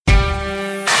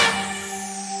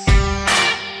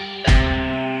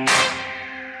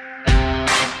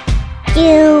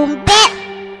Doom bit,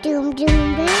 doom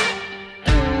doom bit,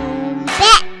 doom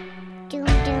bit, doom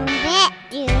doom bit,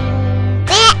 doom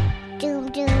bit,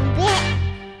 doom doom bit.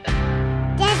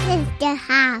 This is the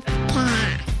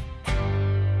Hofcast.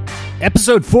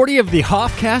 Episode 40 of the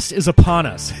Hofcast is upon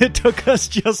us. It took us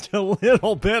just a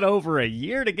little bit over a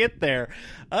year to get there.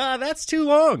 That's too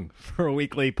long for a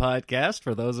weekly podcast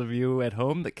for those of you at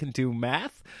home that can do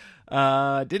math.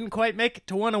 Didn't quite make it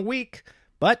to one a week,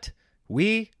 but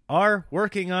we are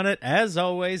working on it. As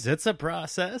always, it's a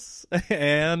process.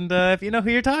 And if you know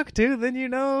who you're talking to, then you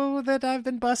know that I've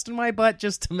been busting my butt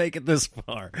just to make it this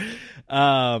far.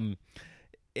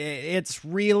 It's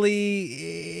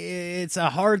a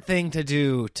hard thing to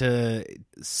do, to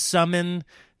summon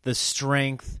the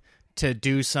strength to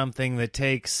do something that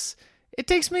takes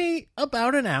me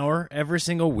about an hour every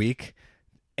single week.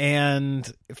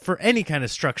 And for any kind of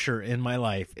structure in my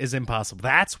life is impossible.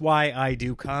 That's why I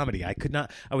do comedy. I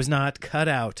was not cut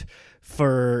out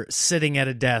for sitting at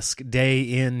a desk day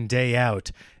in, day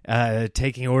out,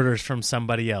 taking orders from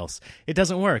somebody else. It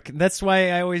doesn't work. That's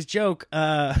why I always joke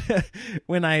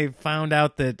when I found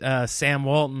out that Sam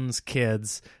Walton's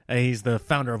kids, he's the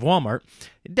founder of Walmart,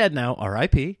 dead now,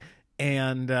 R.I.P.,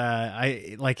 and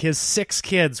his 6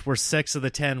 kids were 6 of the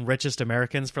 10 richest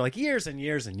Americans for like years and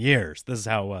years and years. This is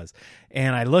how it was.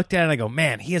 And I looked at it and I go,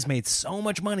 man, he has made so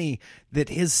much money that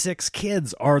his 6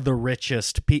 kids are the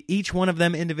richest. Each one of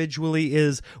them individually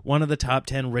is one of the top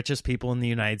 10 richest people in the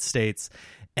United States.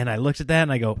 And I looked at that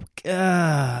and I go,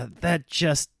 that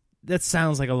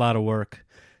sounds like a lot of work.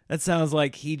 That sounds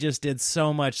like he just did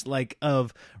so much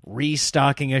of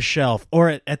restocking a shelf,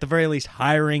 or at the very least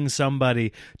hiring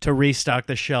somebody to restock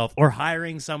the shelf, or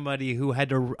hiring somebody who had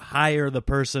to hire the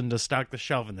person to stock the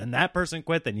shelf, and then that person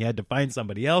quit, then you had to find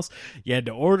somebody else. You had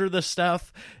to order the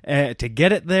stuff to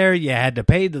get it there. You had to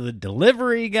pay to the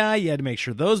delivery guy. You had to make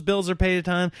sure those bills are paid at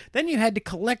time. Then you had to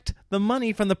collect the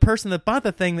money from the person that bought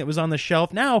the thing that was on the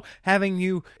shelf, now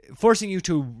forcing you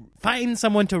to find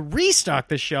someone to restock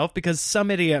the shelf because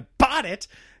some idiot bought it.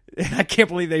 I can't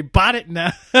believe they bought it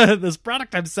now. This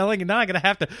product I'm selling, and now I'm going to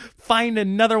have to find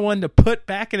another one to put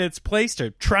back in its place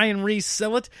to try and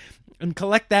resell it and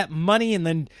collect that money,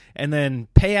 and then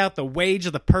pay out the wage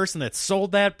of the person that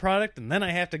sold that product, and then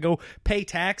I have to go pay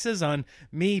taxes on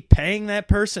me paying that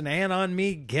person and on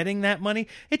me getting that money.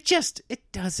 That just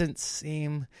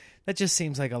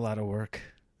seems like a lot of work.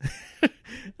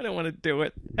 I don't want to do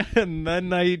it. And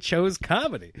then I chose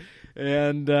comedy.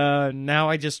 And now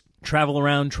I just travel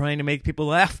around trying to make people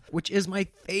laugh, which is my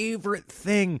favorite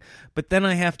thing. But then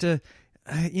I have to,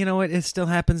 it still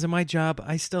happens in my job.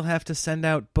 I still have to send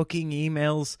out booking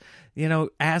emails,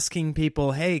 asking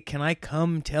people, hey, can I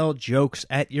come tell jokes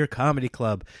at your comedy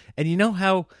club? And you know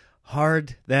how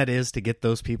hard that is to get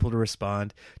those people to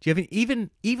respond? Do you have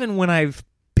even when I've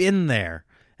been there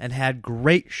and had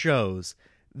great shows,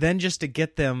 then just to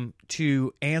get them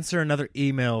to answer another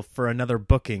email for another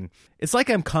booking, it's like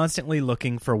I'm constantly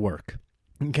looking for work.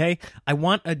 Okay? I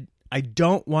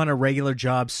don't want a regular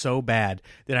job so bad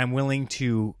that I'm willing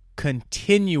to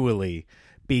continually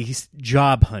be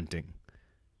job hunting.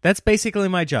 That's basically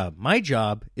my job. My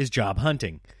job is job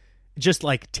hunting. Just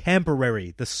like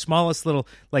temporary, the smallest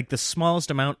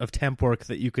amount of temp work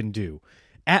that you can do.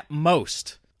 At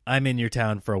most, I'm in your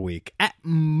town for a week. At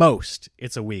most,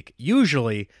 it's a week.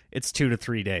 Usually, it's 2 to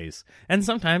 3 days. And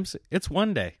sometimes, it's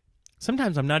 1 day.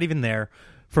 Sometimes I'm not even there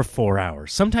for 4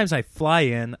 hours. Sometimes I fly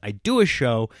in, I do a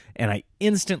show, and I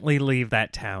instantly leave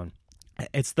that town.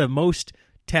 It's the most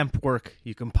temp work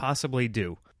you can possibly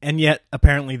do. And yet,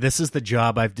 apparently, this is the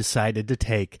job I've decided to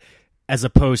take, as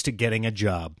opposed to getting a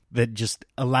job that just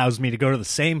allows me to go to the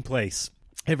same place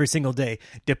every single day,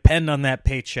 depend on that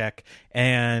paycheck,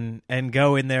 and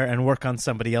go in there and work on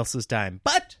somebody else's dime.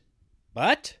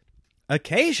 But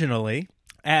occasionally,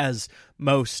 as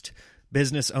most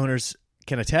business owners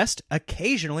can attest,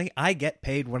 occasionally I get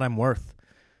paid what I'm worth.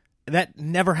 That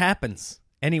never happens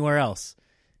anywhere else.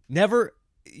 Never.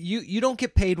 You don't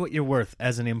get paid what you're worth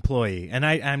as an employee. And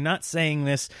I'm not saying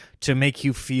this to make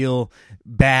you feel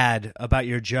bad about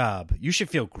your job. You should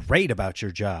feel great about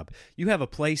your job. You have a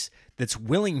place that's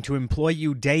willing to employ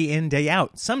you day in, day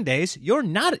out. Some days you're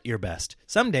not at your best.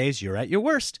 Some days you're at your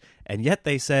worst. And yet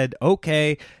they said,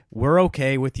 okay, we're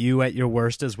okay with you at your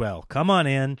worst as well. Come on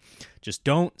in. Just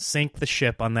don't sink the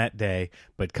ship on that day.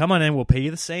 But come on in. We'll pay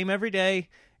you the same every day.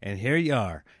 And here you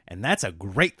are. And that's a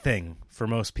great thing for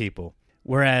most people.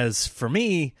 Whereas for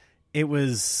me, it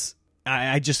was,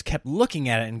 I just kept looking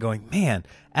at it and going, man,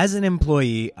 as an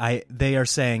employee, they are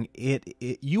saying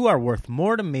you are worth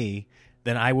more to me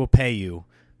than I will pay you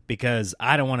because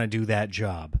I don't want to do that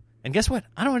job. And guess what?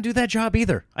 I don't want to do that job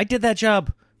either. I did that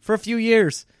job for a few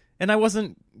years, and I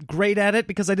wasn't great at it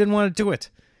because I didn't want to do it.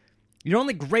 You're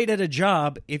only great at a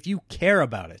job if you care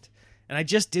about it. And I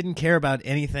just didn't care about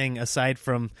anything aside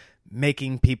from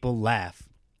making people laugh.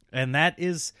 And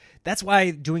that's why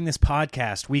doing this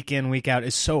podcast week in, week out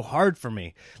is so hard for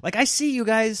me. Like, I see you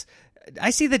guys,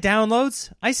 I see the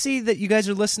downloads, I see that you guys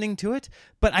are listening to it,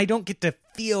 but I don't get to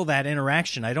feel that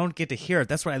interaction. I don't get to hear it.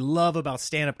 That's what I love about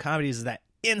stand-up comedy is that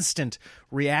instant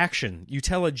reaction. You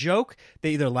tell a joke,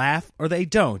 they either laugh or they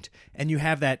don't, and you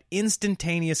have that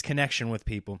instantaneous connection with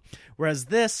people. Whereas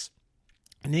this,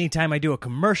 and anytime I do a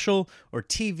commercial or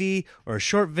TV or a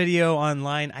short video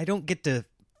online, I don't get to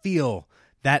feel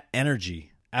that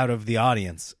energy out of the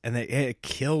audience, and it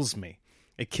kills me.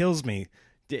 It kills me.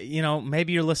 You know,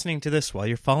 maybe you're listening to this while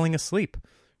you're falling asleep.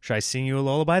 Should I sing you a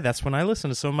lullaby? That's when I listen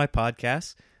to some of my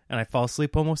podcasts, and I fall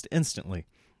asleep almost instantly.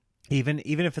 Even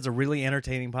if it's a really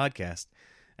entertaining podcast.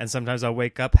 And sometimes I'll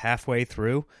wake up halfway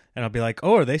through and I'll be like,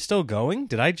 oh, are they still going?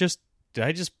 Did I just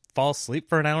fall asleep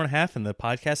for an hour and a half and the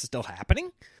podcast is still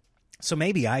happening? So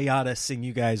maybe I ought to sing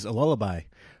you guys a lullaby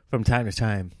from time to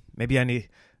time. Maybe I need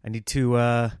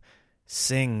to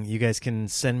sing. You guys can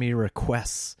send me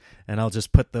requests and I'll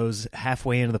just put those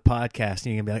halfway into the podcast and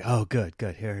you can be like, oh, good,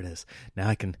 here it is. Now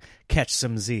I can catch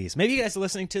some Z's. Maybe you guys are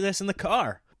listening to this in the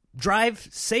car. Drive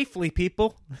safely,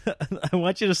 people. I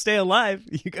want you to stay alive.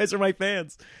 You guys are my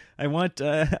fans. I want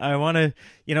to,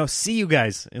 see you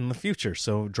guys in the future.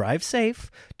 So drive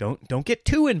safe. Don't get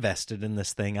too invested in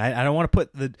this thing. I don't want to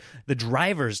put the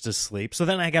drivers to sleep. So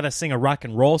then I got to sing a rock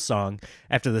and roll song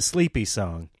after the sleepy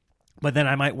song. But then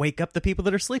I might wake up the people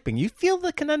that are sleeping. You feel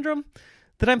the conundrum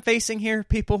that I'm facing here,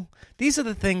 people? These are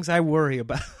the things I worry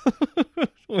about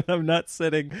when I'm not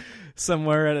sitting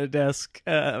somewhere at a desk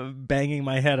banging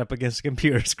my head up against a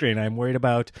computer screen. I'm worried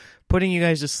about putting you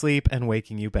guys to sleep and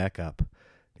waking you back up.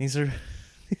 These are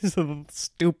the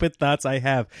stupid thoughts I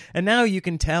have. And now you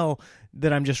can tell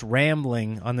that I'm just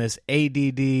rambling on this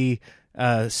ADD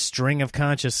string of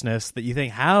consciousness that you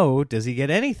think, how does he get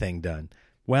anything done?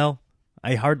 Well,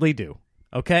 I hardly do,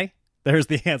 okay? There's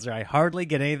the answer. I hardly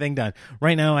get anything done.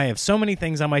 Right now, I have so many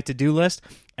things on my to-do list,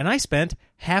 and I spent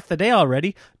half the day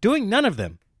already doing none of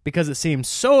them because it seemed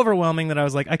so overwhelming that I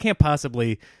was like, I can't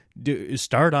possibly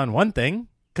start on one thing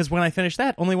because when I finish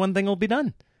that, only one thing will be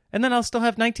done. And then I'll still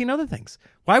have 19 other things.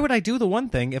 Why would I do the one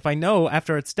thing if I know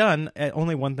after it's done,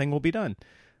 only one thing will be done?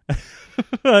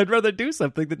 I'd rather do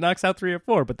something that knocks out 3 or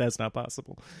 4, but that's not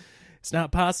possible. It's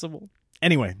not possible.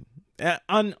 Anyway,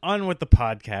 on with the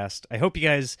podcast. I hope you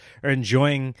guys are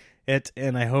enjoying it,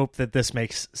 and I hope this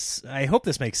makes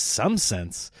some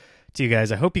sense to you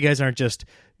guys. I hope you guys aren't just,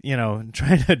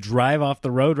 trying to drive off the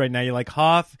road right now. You're like,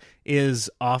 Hoff is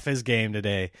off his game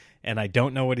today, and I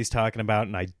don't know what he's talking about,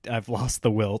 and I've lost the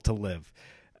will to live.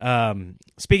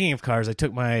 Speaking of cars, I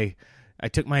took my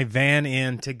van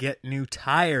in to get new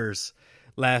tires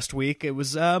last week. It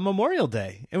was Memorial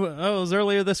Day. It was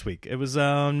earlier this week. It was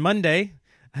on Monday.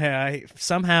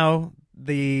 Somehow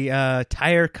the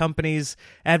tire company's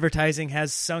advertising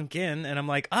has sunk in, and I'm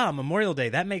like, Memorial Day,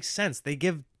 that makes sense. They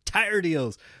give tire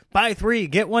deals. Buy 3,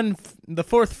 get 1, the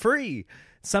 4th free.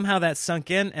 Somehow that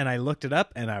sunk in, and I looked it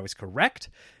up, and I was correct.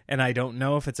 And I don't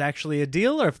know if it's actually a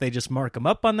deal or if they just mark them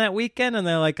up on that weekend, and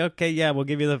they're like, okay, yeah, we'll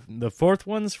give you the 4th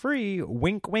one's free.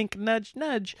 Wink, wink, nudge,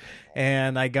 nudge.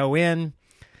 And I go in,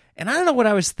 and I don't know what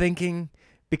I was thinking,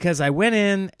 because I went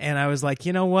in and I was like,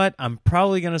 you know what? I'm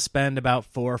probably going to spend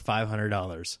about $400 or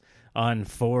 $500 on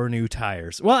 4 new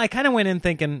tires. Well, I kind of went in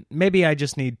thinking maybe I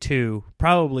just need 2,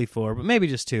 probably 4, but maybe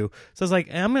just 2. So I was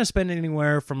like, I'm going to spend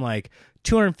anywhere from like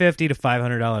 $250 to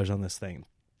 $500 on this thing.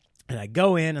 And I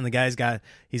go in and the guy's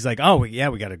he's like, oh, yeah,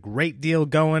 we got a great deal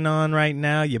going on right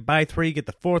now. You buy 3, get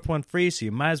the 4th one free, so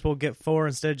you might as well get 4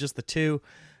 instead of just the 2.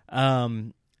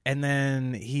 And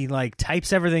then he like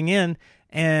types everything in.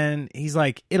 And he's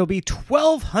like, it'll be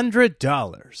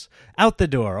 $1,200 out the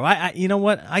door. I you know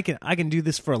what? I can do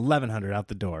this for $1,100 out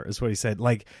the door. Is what he said.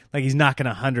 Like he's knocking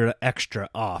 $100 extra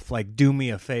off. Like, do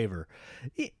me a favor.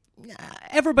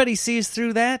 Everybody sees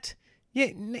through that.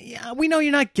 Yeah, we know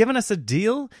you're not giving us a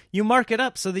deal. You mark it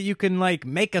up so that you can like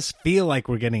make us feel like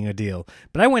we're getting a deal.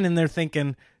 But I went in there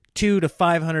thinking $200 to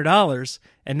 $500,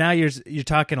 and now you're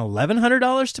talking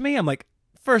 $1,100 to me. I'm like,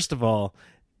 first of all,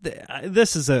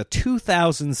 this is a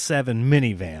 2007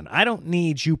 minivan. I don't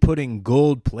need you putting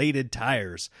gold-plated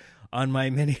tires on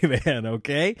my minivan,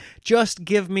 okay? Just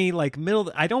give me like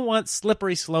middle. I don't want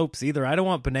slippery slopes either. I don't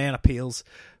want banana peels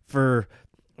for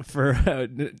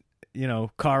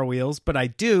car wheels, but I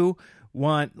do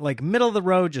want like middle of the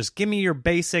road, just give me your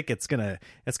basic. It's gonna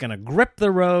grip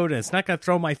the road and it's not gonna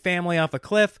throw my family off a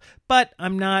cliff, but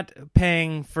I'm not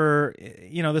paying for,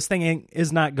 this thing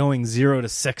is not going 0 to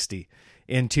 60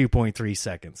 in 2.3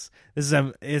 seconds. This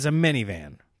is a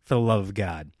minivan, for the love of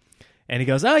God. And he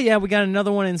goes, oh yeah, we got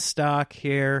another one in stock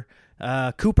here.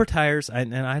 Cooper Tires,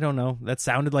 and I don't know, that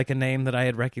sounded like a name that I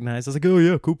had recognized. I was like, oh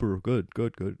yeah, Cooper, good.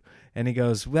 And he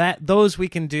goes, those we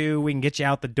can get you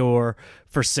out the door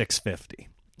for $650.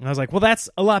 And I was like, well, that's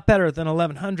a lot better than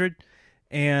 $1,100.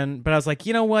 But I was like,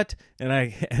 you know what? And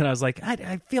I was like,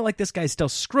 I feel like this guy's still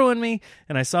screwing me.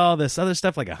 And I saw this other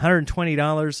stuff, like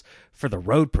 $120 for the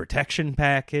road protection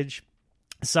package.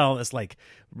 I saw this like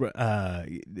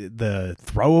the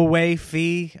throwaway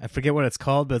fee. I forget what it's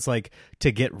called, but it's like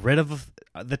to get rid of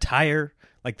the tire.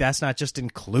 Like that's not just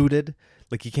included.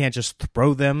 Like you can't just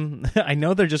throw them. I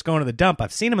know they're just going to the dump.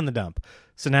 I've seen them in the dump.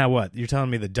 So now what? You're telling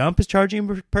me the dump is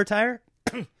charging per tire?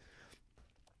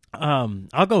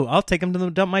 I'll take them to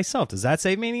the dump myself. Does that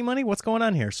save me any money? What's going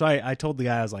on here? So I told the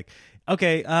guy, I was like,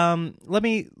 okay, let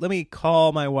me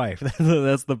call my wife.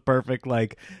 That's the perfect,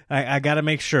 like, I got to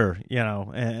make sure,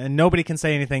 and nobody can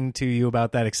say anything to you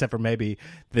about that except for maybe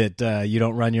that you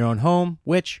don't run your own home,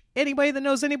 which anybody that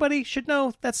knows anybody should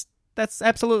know that's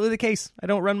absolutely the case. I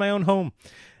don't run my own home.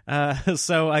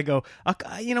 So I go,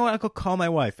 you know what, I'll go call my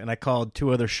wife. And I called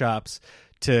 2 other shops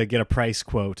to get a price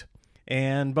quote.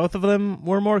 And both of them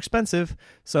were more expensive.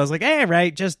 So I was like, hey,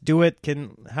 right, just do it.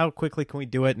 How quickly can we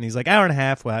do it? And he's like, hour and a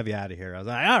half, we'll have you out of here. I was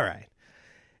like, all right.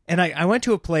 And I went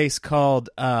to a place called,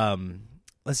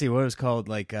 let's see, what it was called,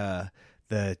 like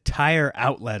the Tire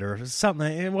Outlet or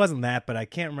something. It wasn't that, but I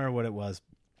can't remember what it was.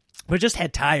 But it just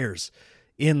had tires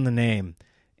in the name.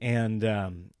 And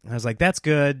I was like, that's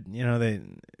good.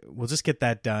 We'll just get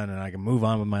that done and I can move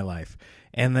on with my life.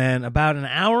 And then about an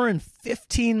hour and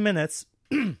 15 minutes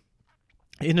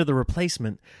into the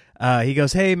replacement, he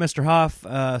goes, hey, Mr.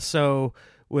 Hoff, so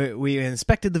we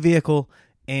inspected the vehicle,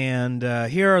 and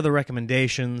here are the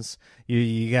recommendations.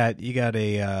 You got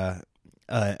a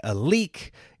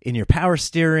leak in your power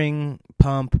steering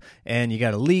pump, and you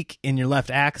got a leak in your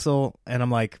left axle. And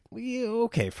I'm like,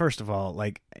 okay, first of all,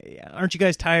 like, aren't you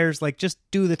guys tires? Like, just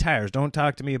do the tires. Don't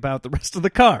talk to me about the rest of the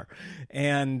car.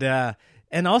 And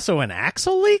also an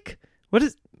axle leak? What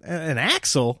is an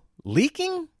axle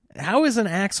leaking? How is an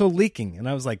axle leaking? And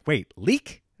I was like, wait,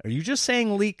 leak? Are you just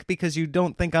saying leak because you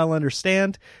don't think I'll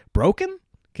understand? Broken?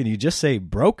 Can you just say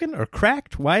broken or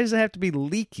cracked? Why does it have to be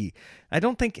leaky? I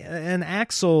don't think an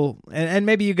axle, and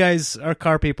maybe you guys are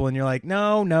car people and you're like,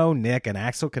 no, Nick, an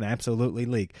axle can absolutely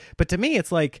leak. But to me,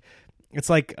 it's like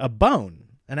a bone.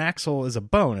 An axle is a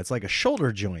bone. It's like a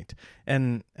shoulder joint.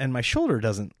 And my shoulder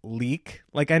doesn't leak.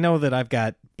 Like, I know that I've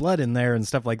got blood in there and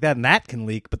stuff like that, and that can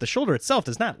leak, but the shoulder itself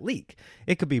does not leak.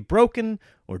 It could be broken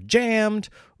or jammed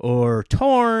or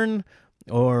torn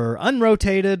or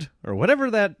unrotated or whatever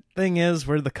that thing is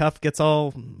where the cuff gets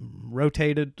all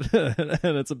rotated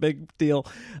and it's a big deal.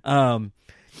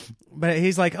 But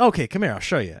he's like, okay, come here, I'll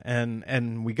show you.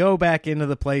 And we go back into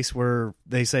the place where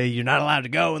they say you're not allowed to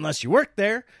go unless you work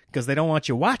there because they don't want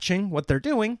you watching what they're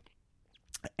doing.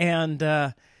 And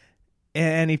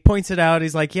he points it out.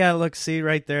 He's like, yeah, look, see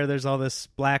right there, there's all this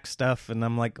black stuff. And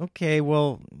I'm like, okay,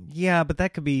 well, yeah, but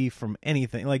that could be from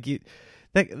anything. Like,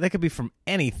 that could be from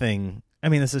anything. I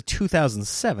mean, this is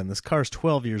 2007. This car's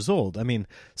 12 years old. I mean,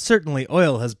 certainly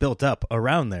oil has built up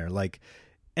around there. Like,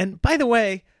 and by the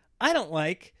way, I don't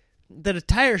like that a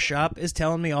tire shop is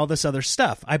telling me all this other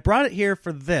stuff. I brought it here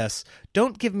for this.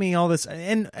 Don't give me all this.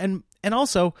 And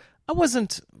also, I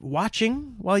wasn't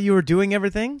watching while you were doing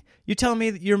everything. You telling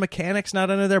me that your mechanic's not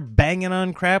under there banging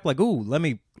on crap like, ooh, let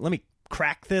me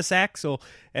crack this axle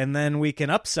and then we can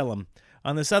upsell him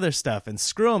on this other stuff and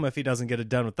screw him if he doesn't get it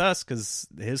done with us because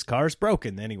his car's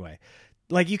broken anyway.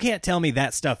 Like, you can't tell me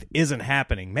that stuff isn't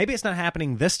happening. Maybe it's not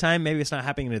happening this time. Maybe it's not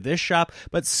happening at this shop.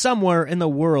 But somewhere in the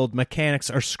world, mechanics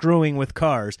are screwing with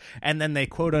cars. And then they,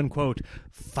 quote unquote,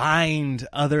 find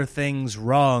other things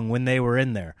wrong when they were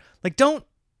in there. Like, don't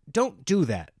do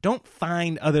that. Don't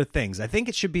find other things. I think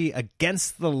it should be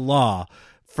against the law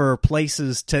for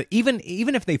places to, even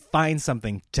if they find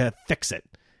something, to fix it.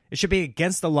 It should be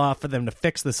against the law for them to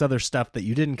fix this other stuff that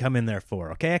you didn't come in there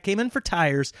for, okay? I came in for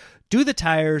tires. Do the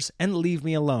tires and leave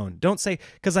me alone. Don't say,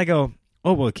 because I go,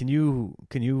 oh, well, can you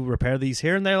repair these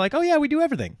here? And they're like, oh, yeah, we do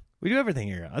everything. We do everything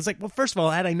here. I was like, well, first of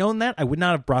all, had I known that, I would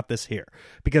not have brought this here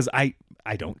because I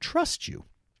don't trust you.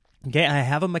 Okay, I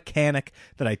have a mechanic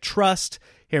that I trust.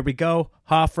 Here we go.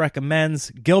 Hoff recommends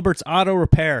Gilbert's Auto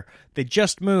Repair. They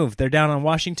just moved. They're down on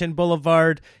Washington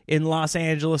Boulevard in Los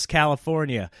Angeles,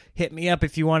 California. Hit me up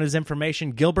if you want his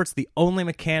information. Gilbert's the only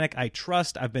mechanic I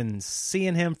trust. I've been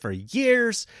seeing him for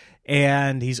years,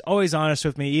 and he's always honest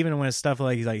with me, even when it's stuff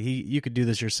like you could do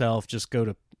this yourself. Just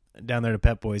go down there to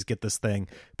Pep Boys, get this thing,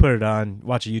 put it on,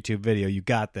 watch a YouTube video. You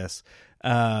got this.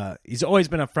 He's always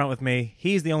been upfront with me.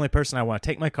 He's the only person I want to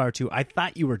take my car to. I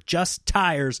thought you were just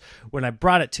tires when I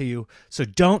brought it to you, so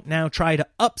don't now try to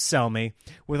upsell me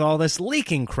with all this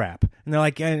leaking crap. And they're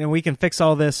like, and we can fix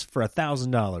all this for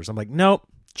 $1,000. I'm like, nope,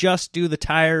 just do the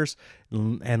tires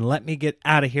and let me get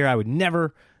out of here. I would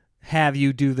never have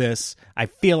you do this. I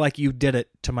feel like you did it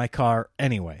to my car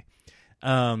anyway.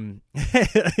 I'm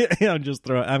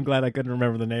glad I couldn't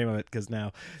remember the name of it, because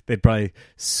now they'd probably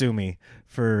sue me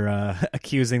for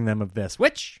accusing them of this,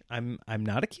 which I'm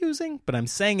not accusing, but I'm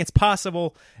saying it's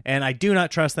possible, and I do not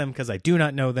trust them because I do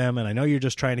not know them, and I know you're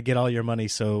just trying to get all your money,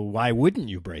 so why wouldn't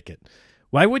you break it?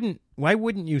 Why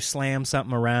wouldn't you slam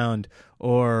something around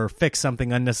or fix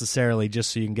something unnecessarily just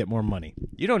so you can get more money?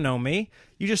 You don't know me.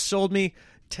 You just sold me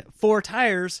 4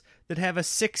 tires that have a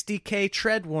 60K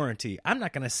tread warranty. I'm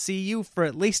not going to see you for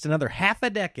at least another half a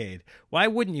decade. Why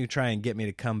wouldn't you try and get me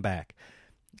to come back?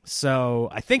 So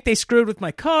I think they screwed with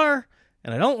my car,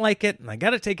 and I don't like it, and I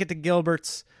got to take it to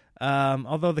Gilbert's,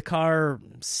 although the car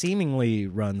seemingly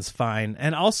runs fine.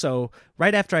 And also,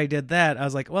 right after I did that, I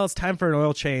was like, well, it's time for an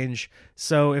oil change,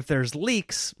 so if there's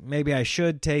leaks, maybe I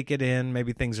should take it in.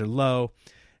 Maybe things are low.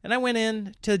 And I went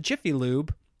in to Jiffy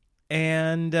Lube,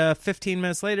 and 15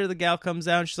 minutes later, the gal comes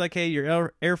out, and she's like, hey,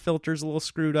 your air filter's a little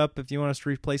screwed up. If you want us to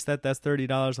replace that, that's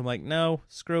 $30. I'm like, no,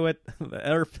 screw it. The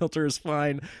air filter is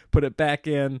fine. Put it back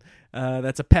in.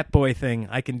 That's a Pep Boy thing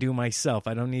I can do myself.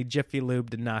 I don't need Jiffy Lube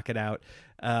to knock it out.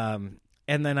 And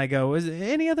then I go, is there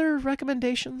any other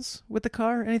recommendations with the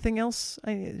car? Anything else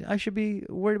I should be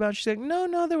worried about? She's like,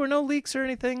 no, there were no leaks or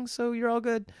anything, so you're all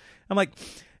good. I'm like,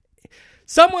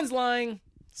 someone's lying.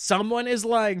 Someone is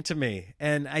lying to me,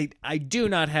 and I do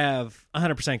not have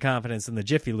 100% confidence in the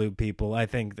Jiffy Lube people. I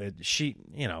think that she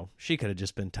could have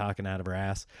just been talking out of her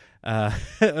ass,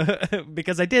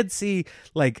 because I did see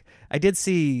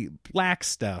black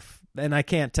stuff, and I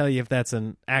can't tell you if that's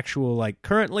an actual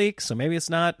current leak, so maybe it's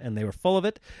not, and they were full of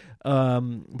it.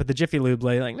 But the Jiffy Lube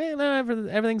lady, no,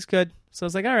 everything's good. So I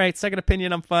was like, all right, second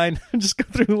opinion, I'm fine. Just go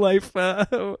through life.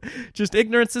 Just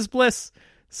ignorance is bliss.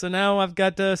 So now I've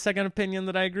got a second opinion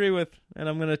that I agree with, and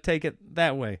I'm going to take it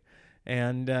that way.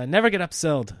 And never get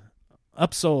upsold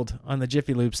on the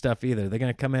Jiffy Lube stuff either. They're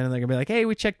going to come in and they're going to be like, hey,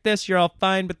 we checked this. You're all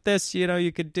fine, but this,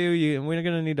 you could do. And we're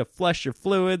going to need to flush your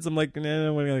fluids. I'm like,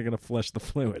 no, we're not going to flush the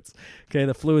fluids. Okay,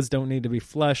 the fluids don't need to be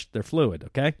flushed. They're fluid,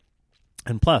 okay?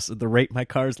 And plus, at the rate my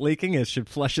car's leaking, it should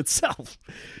flush itself.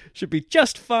 Should be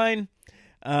just fine.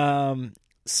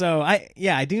 So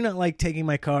I do not like taking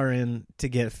my car in to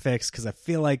get fixed because I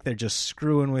feel like they're just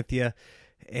screwing with you,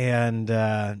 and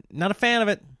not a fan of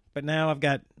it. But now I've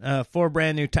got 4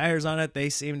 brand new tires on it. They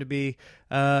seem to be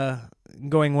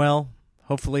going well.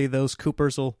 Hopefully those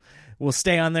Coopers will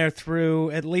stay on there through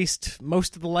at least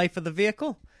most of the life of the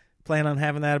vehicle. Plan on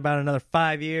having that about another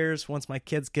 5 years once my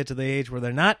kids get to the age where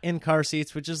they're not in car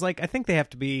seats, which is I think they have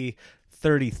to be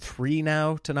 33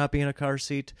 now to not be in a car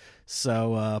seat.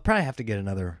 So probably have to get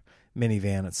another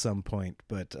minivan at some point.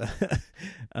 But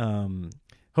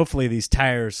hopefully these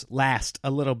tires last a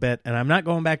little bit. And I'm not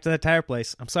going back to that tire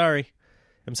place. I'm sorry.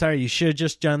 You should have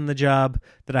just done the job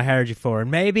that I hired you for. And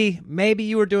maybe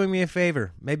you were doing me a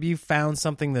favor. Maybe you found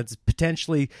something that's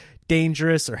potentially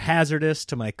dangerous or hazardous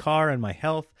to my car and my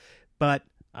health. But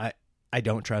I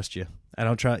don't trust you. I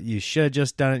don't trust you. Should have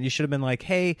just done it. You should have been like,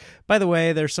 hey, by the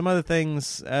way, there's some other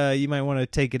things you might want to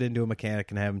take it into a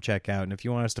mechanic and have them check out. And if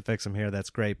you want us to fix them here, that's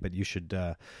great. But you should,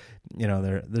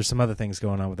 there's some other things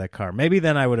going on with that car. Maybe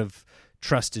then I would have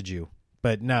trusted you.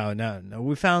 But no.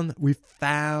 We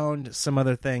found some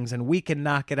other things, and we can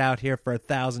knock it out here for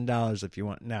 $1,000 if you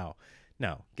want. No.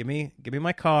 Give me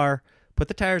my car. Put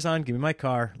the tires on. Give me my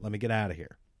car. Let me get out of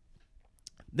here.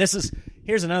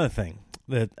 Here's another thing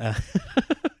that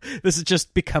this is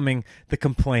just becoming the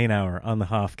complaint hour on the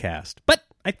Hoffcast. But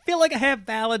I feel like I have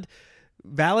valid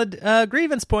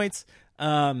grievance points.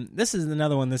 This is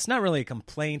another one that's not really a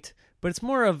complaint, but it's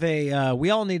more of a we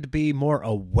all need to be more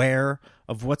aware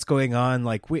of what's going on.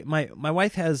 Like my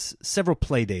wife has several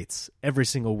play dates every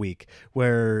single week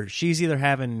where she's either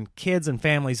having kids and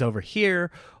families over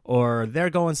here or they're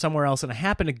going somewhere else, and I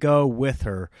happened to go with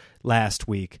her last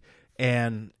week.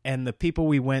 And the people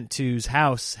we went to's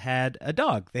house had a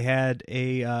dog. They had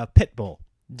a pit bull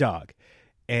dog.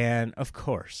 And of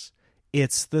course,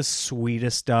 it's the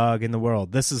sweetest dog in the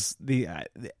world. This is the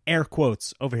air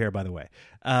quotes over here, by the way.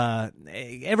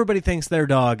 Everybody thinks their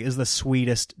dog is the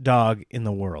sweetest dog in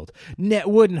the world.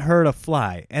 Wouldn't hurt a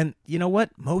fly. And you know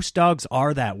what? Most dogs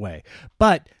are that way.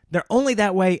 But they're only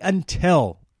that way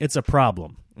until it's a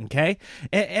problem, okay?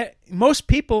 Most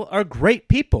people are great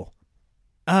people.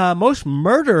 Most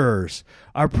murderers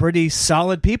are pretty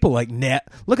solid people. Like,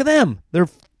 look at them. They're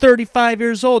 35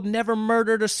 years old, never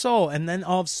murdered a soul, and then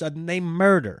all of a sudden they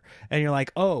murder. And you're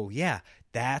like, oh, yeah,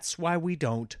 that's why we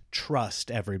don't trust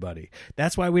everybody.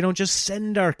 That's why we don't just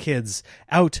send our kids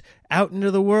out into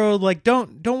the world like,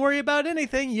 don't worry about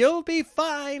anything, you'll be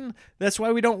fine. That's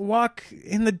why we don't walk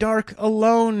in the dark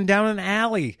alone down an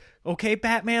alley. Okay,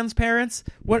 Batman's parents?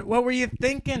 What were you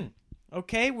thinking?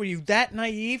 Okay, were you that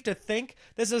naive to think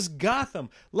this is Gotham?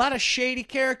 A lot of shady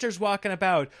characters walking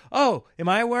about. Oh, am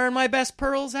I wearing my best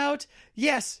pearls out?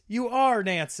 Yes, you are,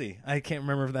 Nancy. I can't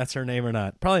remember if that's her name or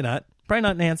not. Probably not. Probably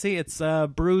not Nancy. It's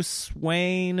Bruce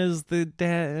Wayne is the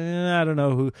dad. I don't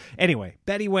know who. Anyway,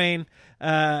 Betty Wayne,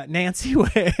 Nancy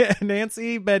Wayne,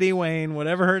 Nancy Betty Wayne,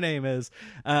 whatever her name is.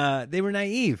 They were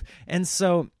naive, and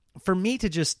so for me to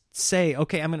just say,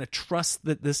 okay, I'm going to trust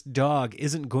that this dog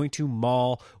isn't going to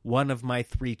maul one of my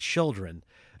 3 children,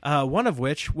 one of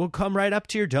which will come right up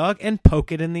to your dog and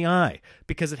poke it in the eye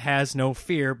because it has no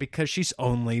fear because she's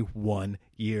only 1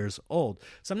 year old.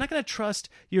 So I'm not going to trust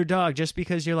your dog just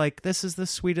because you're like, this is the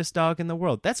sweetest dog in the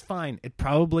world. That's fine. It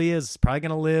probably is. It's probably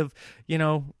going to live,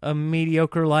 a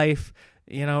mediocre life,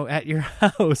 at your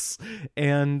house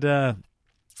and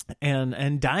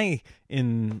die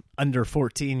in under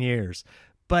 14 years.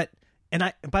 But,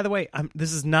 by the way,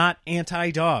 this is not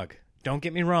anti-dog. Don't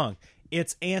get me wrong.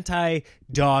 It's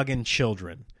anti-dog and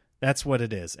children. That's what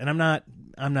it is. And I'm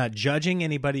not judging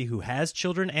anybody who has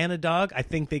children and a dog. I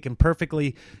think they can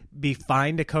perfectly be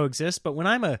fine to coexist. But when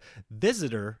I'm a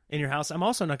visitor in your house, I'm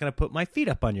also not going to put my feet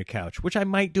up on your couch, which I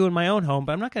might do in my own home,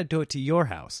 but I'm not going to do it to your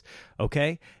house.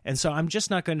 Okay? And so I'm just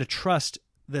not going to trust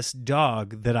this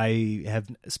dog that I have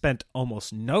spent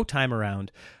almost no time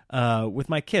around with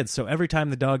my kids. So every time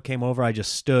the dog came over, I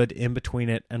just stood in between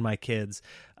it and my kids.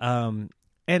 And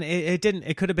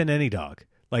it could have been any dog.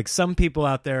 Like, some people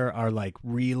out there are like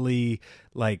really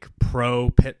like pro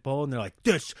pit bull, and they're like,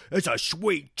 this is a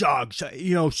sweet dog.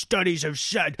 Studies have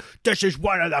said this is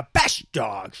one of the best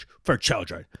dogs for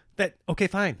children. Okay,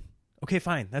 fine.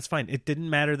 That's fine. It didn't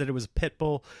matter that it was a pit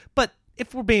bull. But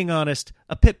if we're being honest,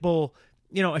 a pit bull,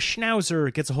 a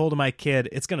schnauzer gets a hold of my kid,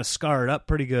 it's going to scar it up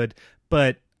pretty good,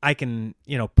 but I can,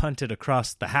 punt it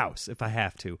across the house if I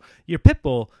have to. Your pit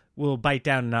bull will bite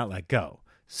down and not let go.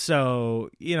 So,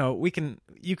 you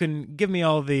can give me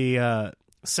all the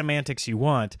semantics you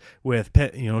want with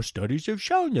pit, studies have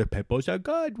shown that pit bulls are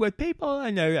good with people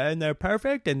and they're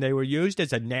perfect and they were used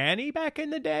as a nanny back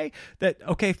in the day.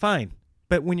 Okay, fine.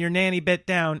 But when your nanny bit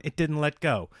down, it didn't let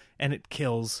go and it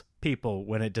kills people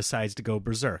when it decides to go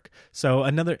berserk. So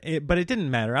but it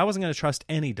didn't matter. I wasn't going to trust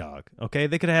any dog. Okay,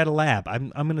 they could have had a lab.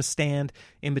 I'm going to stand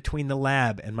in between the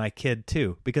lab and my kid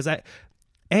too, because I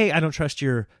don't trust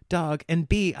your dog, and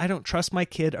B, I don't trust my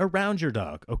kid around your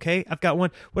dog. Okay, I've got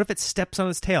one. What if it steps on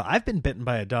its tail? I've been bitten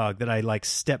by a dog that I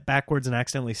stepped backwards and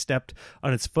accidentally stepped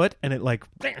on its foot, and it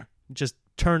just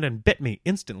turned and bit me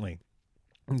instantly.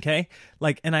 Okay,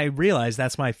 and I realize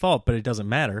that's my fault, but it doesn't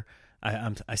matter.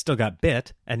 I still got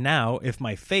bit, and now if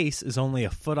my face is only a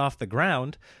foot off the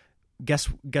ground, guess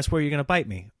where you're going to bite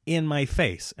me? In my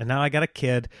face. And now I got a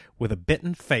kid with a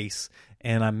bitten face,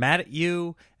 and I'm mad at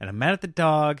you, and I'm mad at the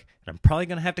dog, and I'm probably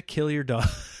going to have to kill your dog.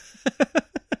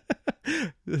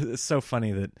 It's so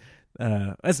funny that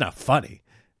it's not funny.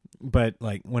 But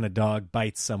when a dog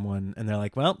bites someone and they're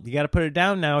like, well, you got to put it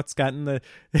down now. It's gotten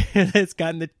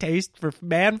the taste for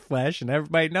man flesh, and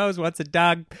everybody knows once a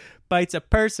dog bites a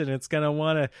person, it's going to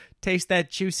want to taste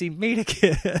that juicy meat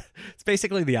again. It's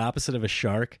basically the opposite of a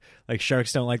shark. Like,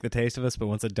 sharks don't like the taste of us, but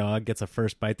once a dog gets a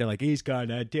first bite, they're like, he's going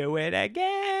to do it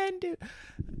again, dude.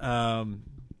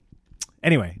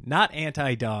 Anyway, not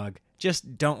anti-dog.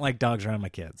 Just don't like dogs around my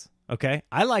kids. Okay?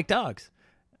 I like dogs.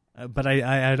 But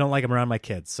I don't like them around my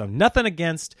kids. So nothing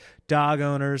against dog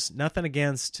owners, nothing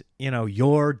against,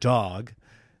 your dog.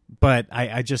 But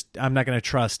I'm not going to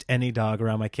trust any dog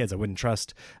around my kids. I don't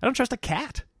trust a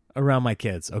cat around my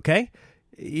kids, okay?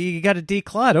 You got a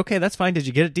declawed. Okay, that's fine. Did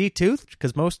you get a D-tooth?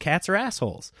 Because most cats are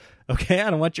assholes. Okay, I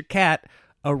don't want your cat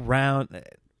around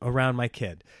my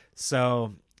kid.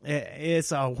 So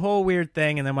it's a whole weird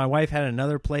thing. And then my wife had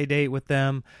another play date with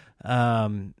them.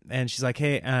 And she's like,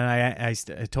 hey, and I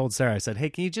told Sarah, I said, hey,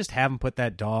 can you just have him put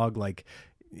that dog,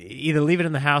 either leave it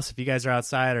in the house if you guys are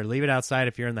outside or leave it outside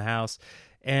if you're in the house.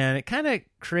 and it kind of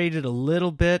created a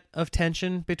little bit of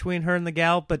tension between her and the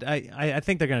gal, but I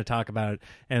think they're going to talk about it,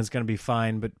 and it's going to be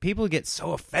fine. But people get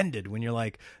so offended when you're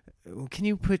like, can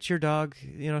you put your dog,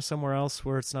 somewhere else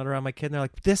where it's not around my kid? And they're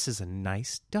like, this is a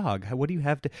nice dog. What do you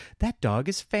have to... That dog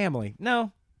is family.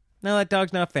 No, that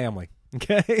dog's not family.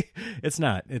 Okay? It's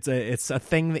not. It's a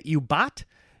thing that you bought,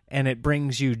 and it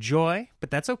brings you joy,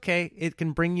 but that's okay. It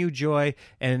can bring you joy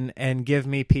and give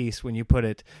me peace when you put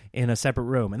it in a separate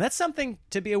room. And that's something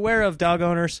to be aware of, dog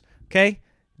owners, okay?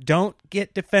 Don't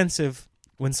get defensive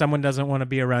when someone doesn't want to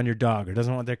be around your dog or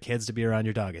doesn't want their kids to be around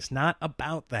your dog. It's not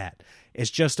about that. It's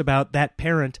just about that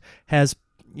parent has,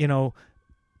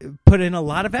 put in a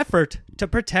lot of effort to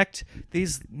protect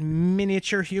these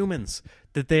miniature humans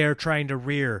that they are trying to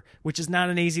rear, which is not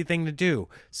an easy thing to do.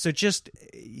 So just,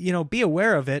 be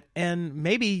aware of it, and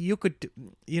maybe you could,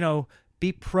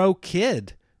 be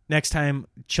pro-kid next time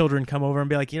children come over and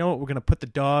be like, you know what, we're going to put the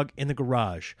dog in the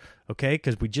garage, okay?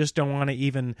 Because we just don't want to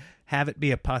even have it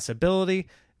be a possibility.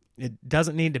 It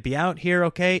doesn't need to be out here,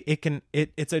 okay?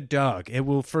 It's a dog. It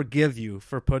will forgive you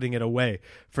for putting it away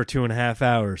for 2.5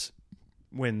 hours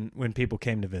when people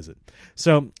came to visit.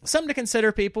 So something to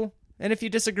consider, people. And if you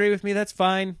disagree with me, that's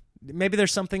fine. Maybe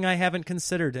there's something I haven't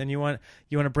considered and you want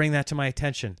to bring that to my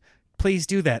attention. Please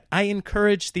do that. I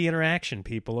encourage the interaction,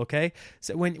 people, okay?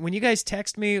 So when you guys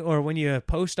text me or when you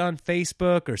post on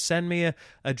Facebook or send me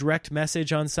a direct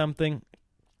message on something,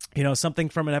 something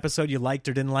from an episode you liked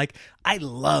or didn't like, I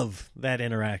love that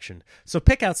interaction. So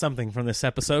pick out something from this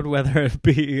episode, whether it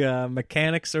be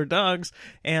mechanics or dogs,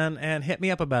 and hit me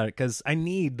up about it, because I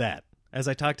need that. As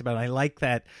I talked about, I like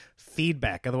that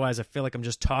feedback. Otherwise, I feel like I'm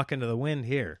just talking to the wind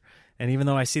here. And even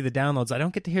though I see the downloads, I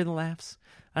don't get to hear the laughs.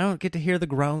 I don't get to hear the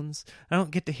groans. I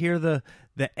don't get to hear the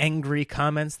angry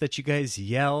comments that you guys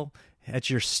yell at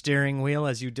your steering wheel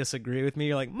as you disagree with me.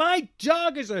 You're like, my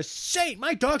dog is a saint.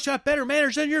 My dog's got better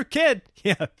manners than your kid.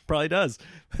 Yeah, probably does.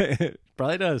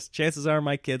 Probably does. Chances are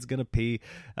my kid's gonna pee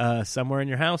somewhere in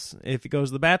your house. If he goes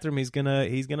to the bathroom, he's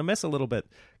gonna miss a little bit.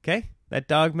 Okay, that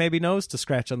dog maybe knows to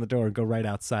scratch on the door and go right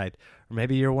outside. Or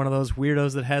maybe you're one of those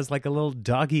weirdos that has like a little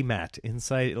doggy mat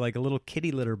inside, like a little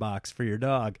kitty litter box for your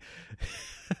dog,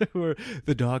 where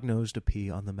the dog knows to pee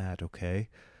on the mat. Okay,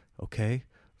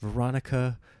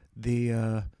 Veronica.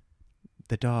 The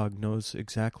dog knows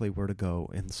exactly where to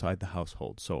go inside the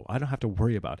household, so I don't have to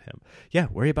worry about him. Yeah,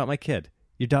 worry about my kid.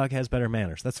 Your dog has better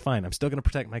manners. That's fine. I'm still going to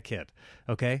protect my kid,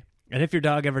 okay? And if your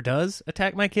dog ever does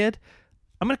attack my kid,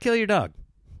 I'm going to kill your dog,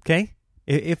 okay?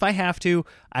 If I have to,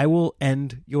 I will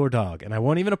end your dog, and I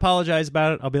won't even apologize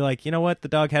about it. I'll be like, you know what? The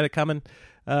dog had it coming.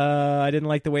 I didn't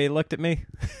like the way he looked at me.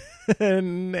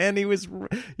 and he was,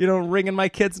 wringing my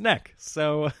kid's neck,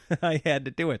 so I had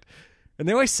to do it. And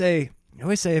they always say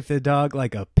if the dog,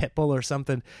 like a pit bull or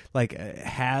something, like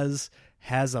has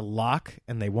a lock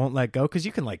and they won't let go, because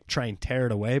you can like try and tear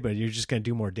it away, but you're just going to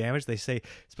do more damage. They say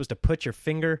you're supposed to put your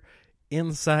finger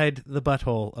inside the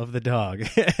butthole of the dog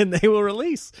and they will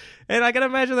release. And I can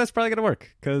imagine that's probably going to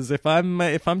work, because if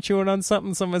I'm chewing on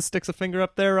something, someone sticks a finger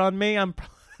up there on me, I'm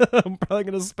probably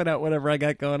going to spit out whatever I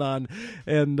got going on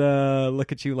and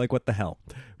look at you like, what the hell?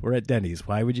 We're at Denny's.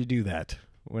 Why would you do that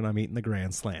when I'm eating the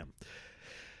Grand Slam?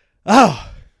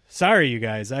 Oh, sorry, you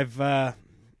guys. I've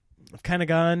kind of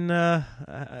gone,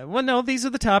 well, no, these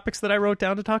are the topics that I wrote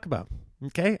down to talk about,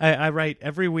 okay? I write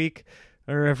every week,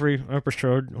 or every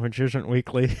episode, which isn't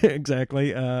weekly,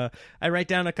 exactly. I write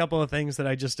down a couple of things that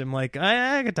I just am like,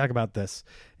 I could talk about this.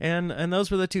 And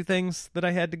those were the two things that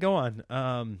I had to go on.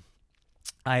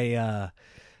 I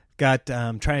got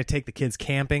trying to take the kids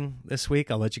camping this week.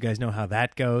 I'll let you guys know how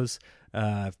that goes.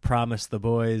 I've promised the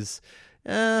boys...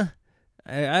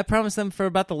 I promised them for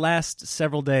about the last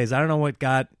several days. I don't know what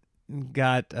got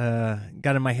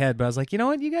in my head, but I was like, you know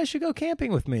what? You guys should go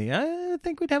camping with me. I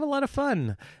think we'd have a lot of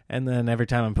fun. And then every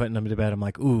time I'm putting them to bed, I'm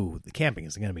like, ooh, the camping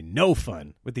is going to be no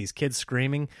fun with these kids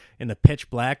screaming in the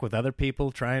pitch black with other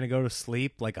people trying to go to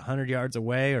sleep like 100 yards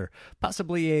away, or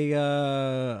possibly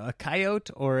a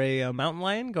coyote or a mountain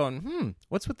lion going,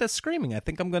 what's with this screaming? I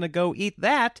think I'm going to go eat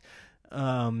that.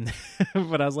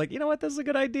 But I was like, you know what, this is a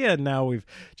good idea. And now we've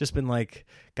just been like,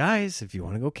 guys, if you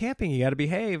want to go camping, you got to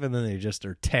behave. And then they just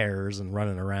are terrors and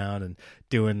running around and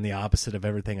doing the opposite of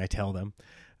everything I tell them.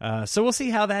 So we'll see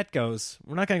how that goes.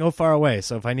 We're not going to go far away.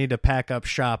 So if I need to pack up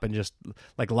shop and just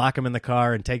like lock them in the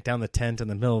car and take down the tent in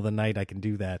the middle of the night, I can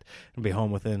do that and be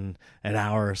home within an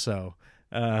hour or so.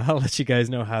 I'll let you guys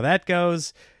know how that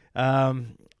goes.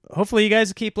 Hopefully you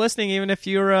guys keep listening, even if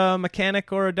you're a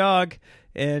mechanic or a dog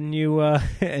and you're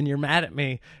mad at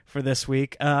me for this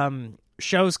week.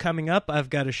 shows coming up. I've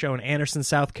got a show in Anderson,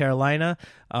 South Carolina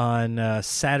on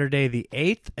Saturday the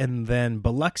 8th, and then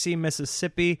Biloxi,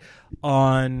 Mississippi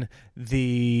on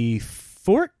the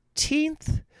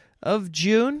 14th of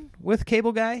June with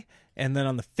Cable Guy. And then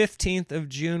on the 15th of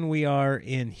June, we are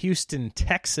in Houston,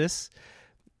 Texas.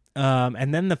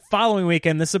 And then the following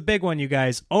weekend, this is a big one, you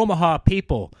guys. Omaha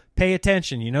people, pay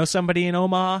attention. You know somebody in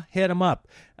Omaha? Hit them up.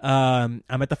 I'm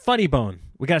at the Funny Bone.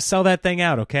 We got to sell that thing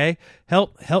out, okay?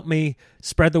 Help me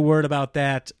spread the word about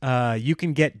that. You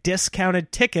can get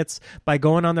discounted tickets by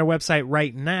going on their website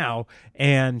right now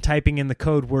and typing in the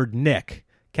code word Nick,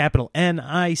 capital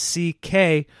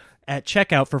Nick, at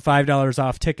checkout for $5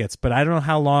 off tickets. But I don't know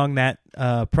how long that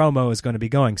promo is going to be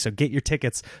going, so get your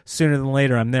tickets sooner than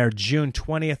later. I'm there June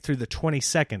 20th through the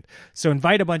 22nd. So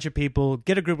invite a bunch of people,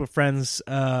 get a group of friends,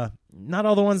 not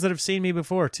all the ones that have seen me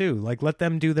before, too. Like, let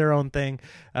them do their own thing.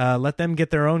 Let them get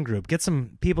their own group. Get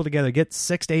some people together. Get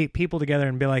 6 to 8 people together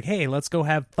and be like, hey, let's go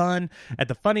have fun at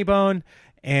the Funny Bone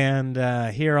and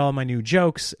hear all my new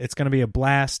jokes. It's going to be a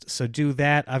blast, so do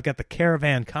that. I've got the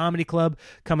Caravan Comedy Club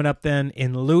coming up then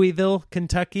in Louisville,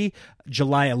 Kentucky,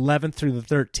 July 11th through the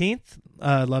 13th.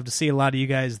 I'd love to see a lot of you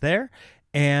guys there.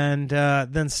 And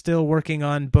then still working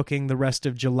on booking the rest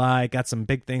of July. Got some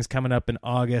big things coming up in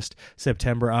August,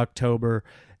 September, October.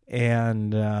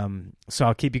 And so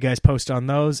I'll keep you guys posted on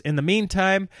those. In the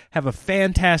meantime, have a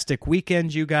fantastic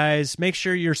weekend, you guys. Make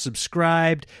sure you're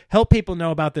subscribed. Help people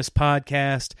know about this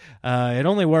podcast. It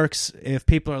only works if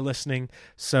people are listening.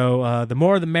 So the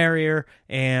more the merrier.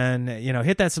 And,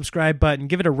 hit that subscribe button.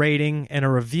 Give it a rating and a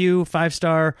review,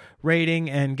 5-star rating,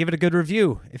 and give it a good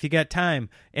review if you got time.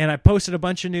 And I posted a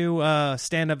bunch of new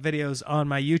stand-up videos on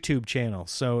my YouTube channel.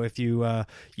 So if you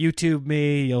YouTube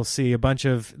me, you'll see a bunch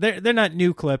of... They're not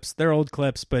new clips. They're old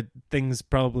clips, but things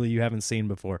probably you haven't seen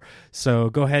before. So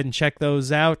go ahead and check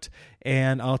those out,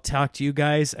 and I'll talk to you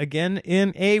guys again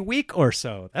in a week or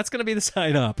so. That's going to be the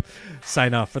sign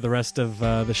off for the rest of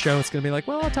the show. It's going to be like,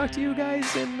 well, I'll talk to you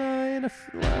guys in a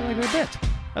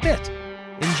bit.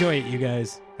 Enjoy it, you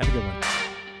guys. Have a good one.